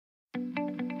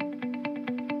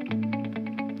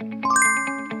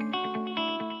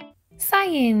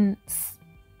Science,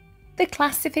 the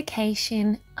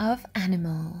classification of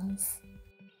animals.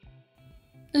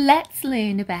 Let's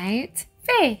learn about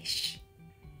fish.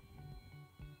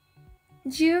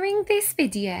 During this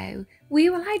video,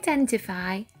 we will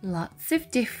identify lots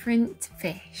of different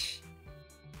fish.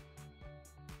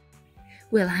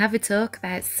 We'll have a talk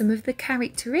about some of the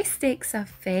characteristics of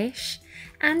fish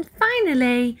and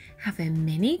finally have a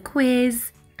mini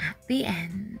quiz at the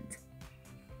end.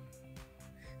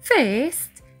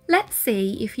 First, let's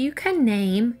see if you can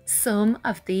name some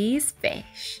of these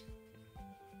fish.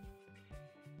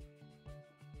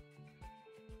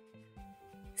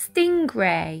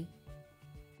 Stingray,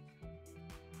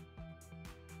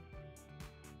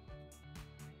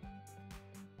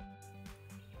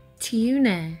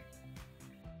 tuna,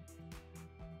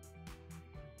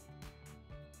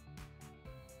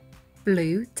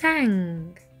 blue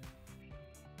tang,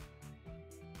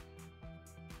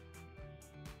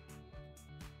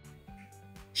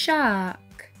 shark,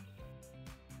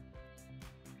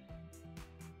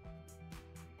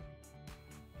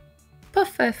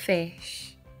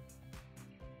 pufferfish,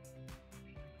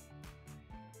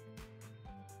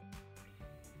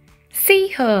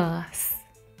 seahorse,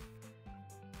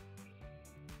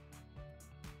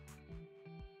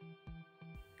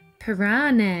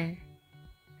 piranha,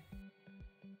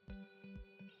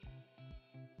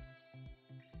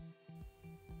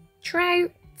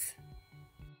 trout,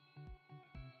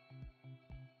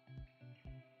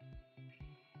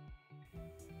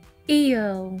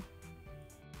 eel,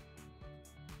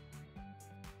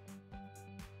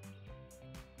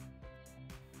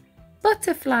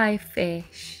 butterfly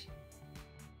fish.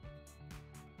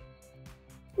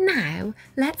 Now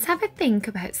let's have a think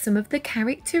about some of the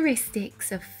characteristics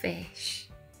of fish.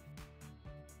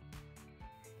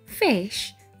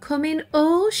 Fish come in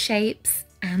all shapes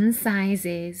and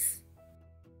sizes.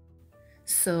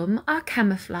 Some are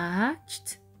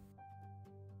camouflaged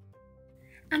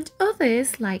and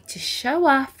others like to show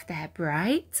off their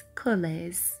bright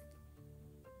colours.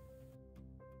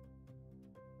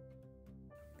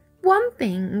 One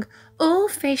thing all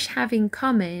fish have in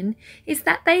common is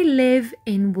that they live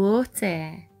in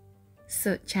water,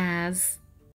 such as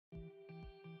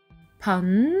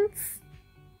ponds,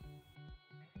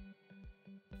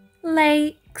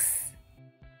 lakes,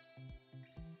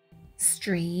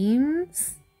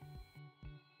 streams,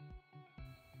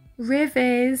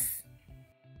 rivers,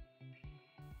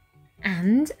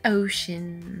 and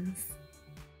oceans.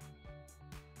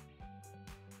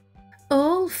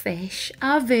 All fish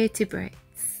are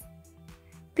vertebrates.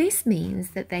 This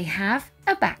means that they have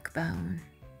a backbone.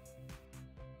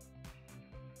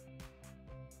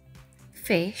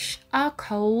 Fish are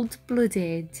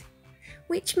cold-blooded,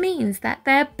 which means that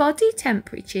their body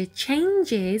temperature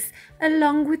changes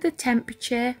along with the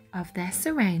temperature of their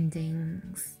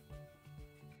surroundings.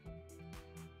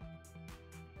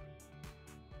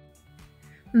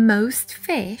 Most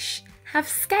fish have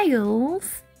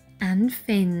scales and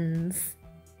fins.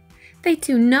 They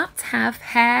do not have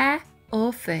hair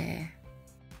or fur.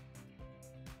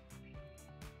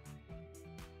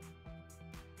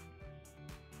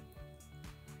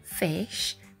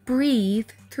 Fish breathe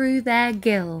through their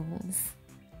gills.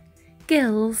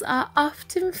 Gills are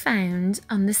often found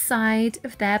on the side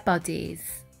of their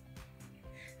bodies.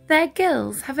 Their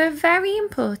gills have a very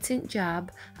important job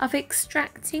of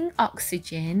extracting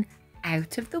oxygen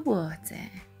out of the water.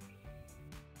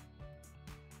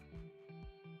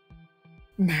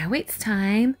 Now it's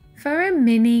time for a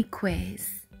mini quiz.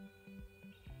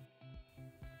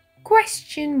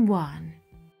 Question 1.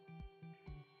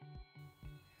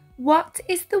 What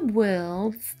is the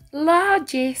world's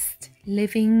largest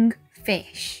living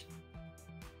fish?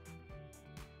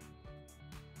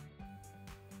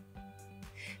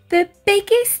 The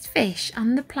biggest fish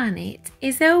on the planet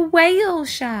is a whale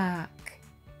shark.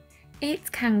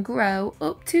 It can grow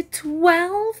up to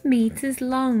 12 meters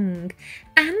long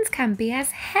and can be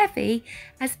as heavy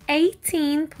as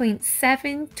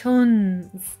 18.7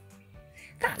 tons.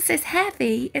 That's as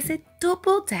heavy as a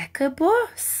double-decker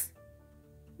bus.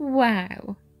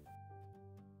 Wow.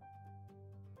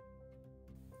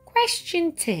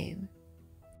 Question 2.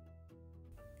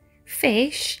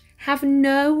 Fish have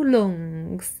no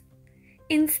lungs.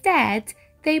 Instead,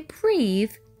 they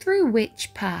breathe through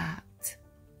which part?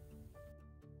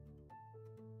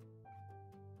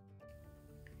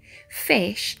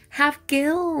 Fish have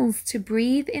gills to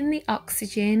breathe in the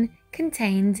oxygen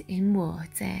contained in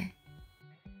water.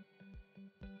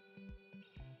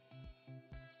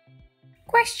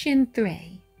 Question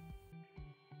 3.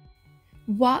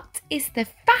 What is the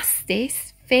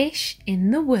fastest fish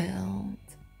in the world?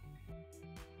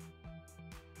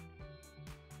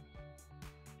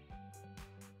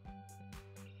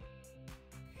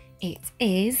 It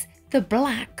is the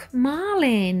black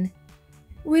marlin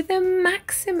with a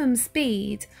maximum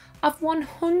speed of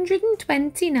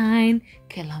 129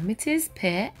 kilometers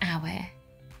per hour.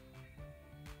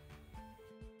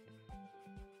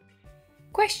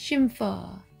 Question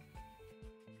 4.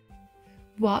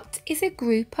 What is a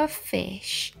group of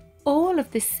fish, all of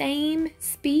the same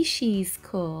species,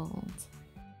 called?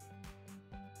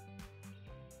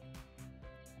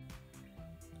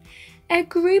 A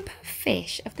group of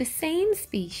fish of the same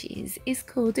species is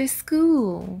called a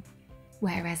school,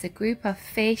 whereas a group of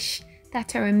fish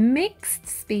that are a mixed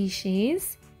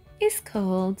species is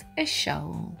called a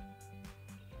shoal.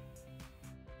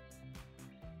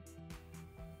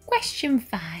 Question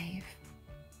 5.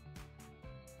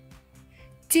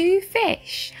 Do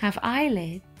fish have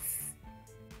eyelids?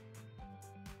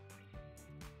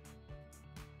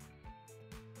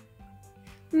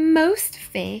 Most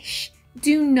fish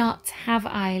do not have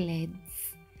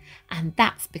eyelids, and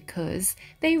that's because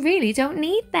they really don't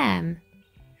need them.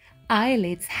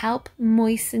 Eyelids help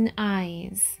moisten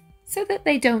eyes so that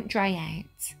they don't dry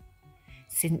out.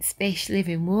 Since fish live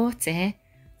in water,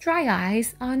 dry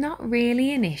eyes are not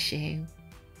really an issue.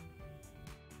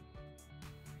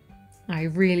 I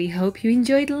really hope you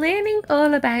enjoyed learning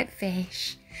all about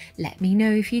fish. Let me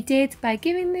know if you did by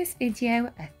giving this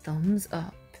video a thumbs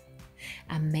up.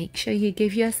 And make sure you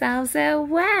give yourselves a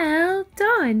well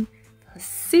done for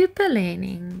super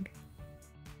learning.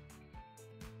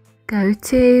 Go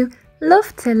to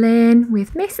Love to Learn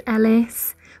with Miss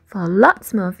Ellis for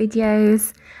lots more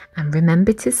videos, and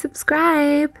remember to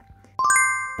subscribe.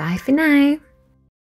 Bye for now.